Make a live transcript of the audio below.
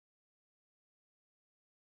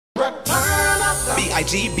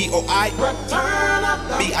B-I-G-B-O-I,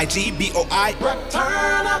 B-I-G-B-O-I,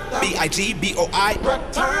 B-I-G-B-O-I,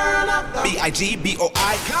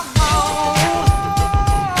 B-I-G-B-O-I. Come on,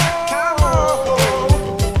 come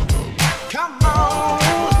on, come on,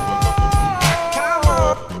 come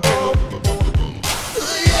on.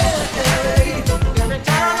 Yeah, every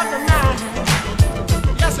turn of the night.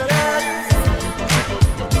 Yes it is.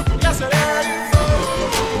 Yes it is.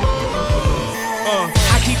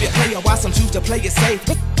 I keep it player while some choose to play it safe.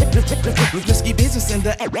 With risky business in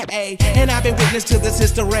the A, and I've been witness to this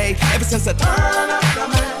history ever since I turn up the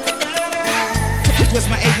man. Twist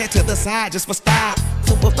my A head to the side just for style.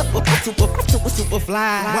 Super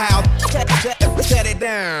fly. Wow, shut it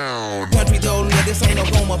down. Country though, no, this ain't no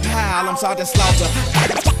Roma pile. I'm Sergeant Slaughter.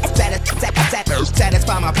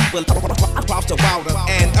 Satisfy my people across the water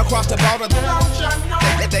and across the border.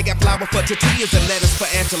 They got flour for tortillas and lettuce for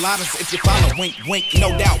enchiladas. If you follow, wink, wink,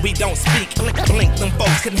 no doubt we don't speak. Blink, them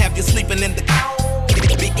folks couldn't have you sleeping in the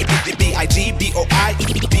B-I-G-B-O-I,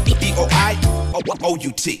 B-O-I,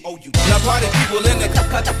 O-U-T. Now party people in the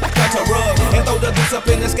Shutterbugg and throw the deuce up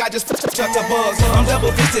in the sky, just Shutterbugg. I'm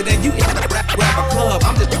double fisted and you grab a club.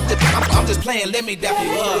 I'm just playing, let me dap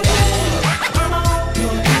you up.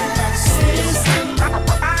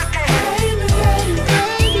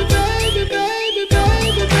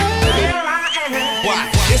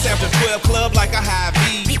 It's after 12 club like a high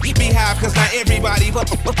beehive, cause not everybody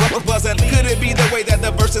wasn't. Could it be the way that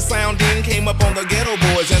the verses sounding came up on the ghetto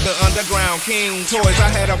boys and the underground king toys? I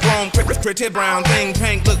had a grown pretty brown thing,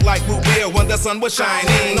 pink looked like root beer when the sun was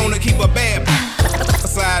shining. Known to keep a bad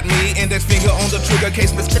beside me, index finger on the trigger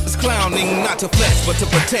case, Miss clowning. Not to flex, but to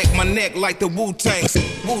protect my neck like the Wu-Tanks.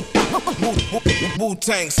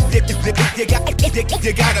 Wu-Tanks.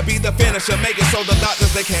 You gotta be the finisher, make it so the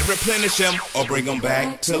doctors they can't replenish him or bring them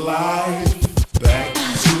back to life, back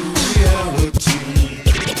to reality.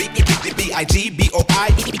 B-I-G-B-O-I,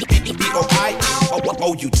 B-O-I,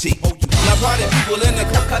 O-U-T. Now party people in the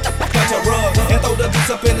Shutterbugg and throw the deuce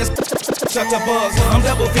up in this Shutterbugg. I'm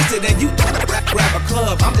double fisted and you grab a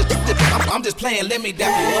club. I'm just playing, let me dap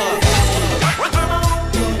you up.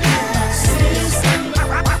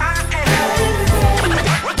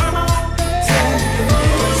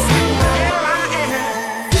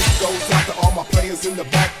 In the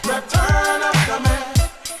back, return of the man,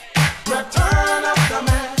 return of the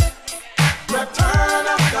man, return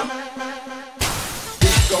of the man.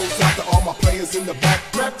 This goes out to all my players in the back,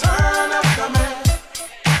 return of the man,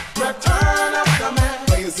 return of the man.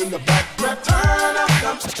 Players in the back, return of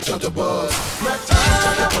the Shutterbugg,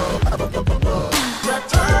 return of the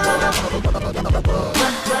return of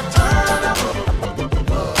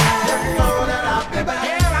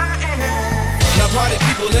party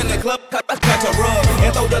people in the club, Shutterbugg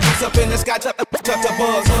and throw the deuce up in the sky,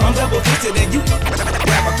 Shutterbugg. I'm double fisted and you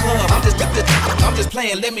grab a club. I'm just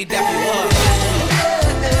playing, let me dap you up.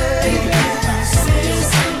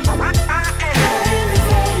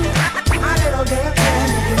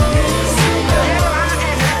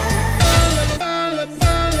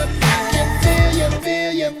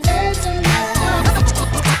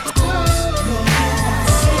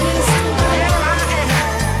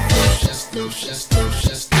 Lucius,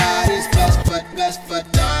 God is best, but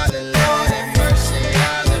darling, Lord have mercy,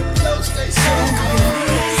 I live close, they so cold.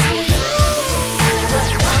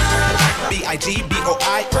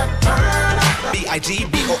 B-I-G-B-O-I,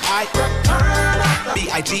 B-I-G-B-O-I,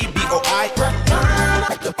 B-I-G-B-O-I,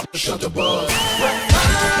 Shutterbugg,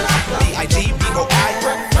 B-I-G-B-O-I,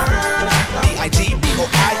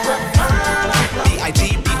 B-I-G-B-O-I.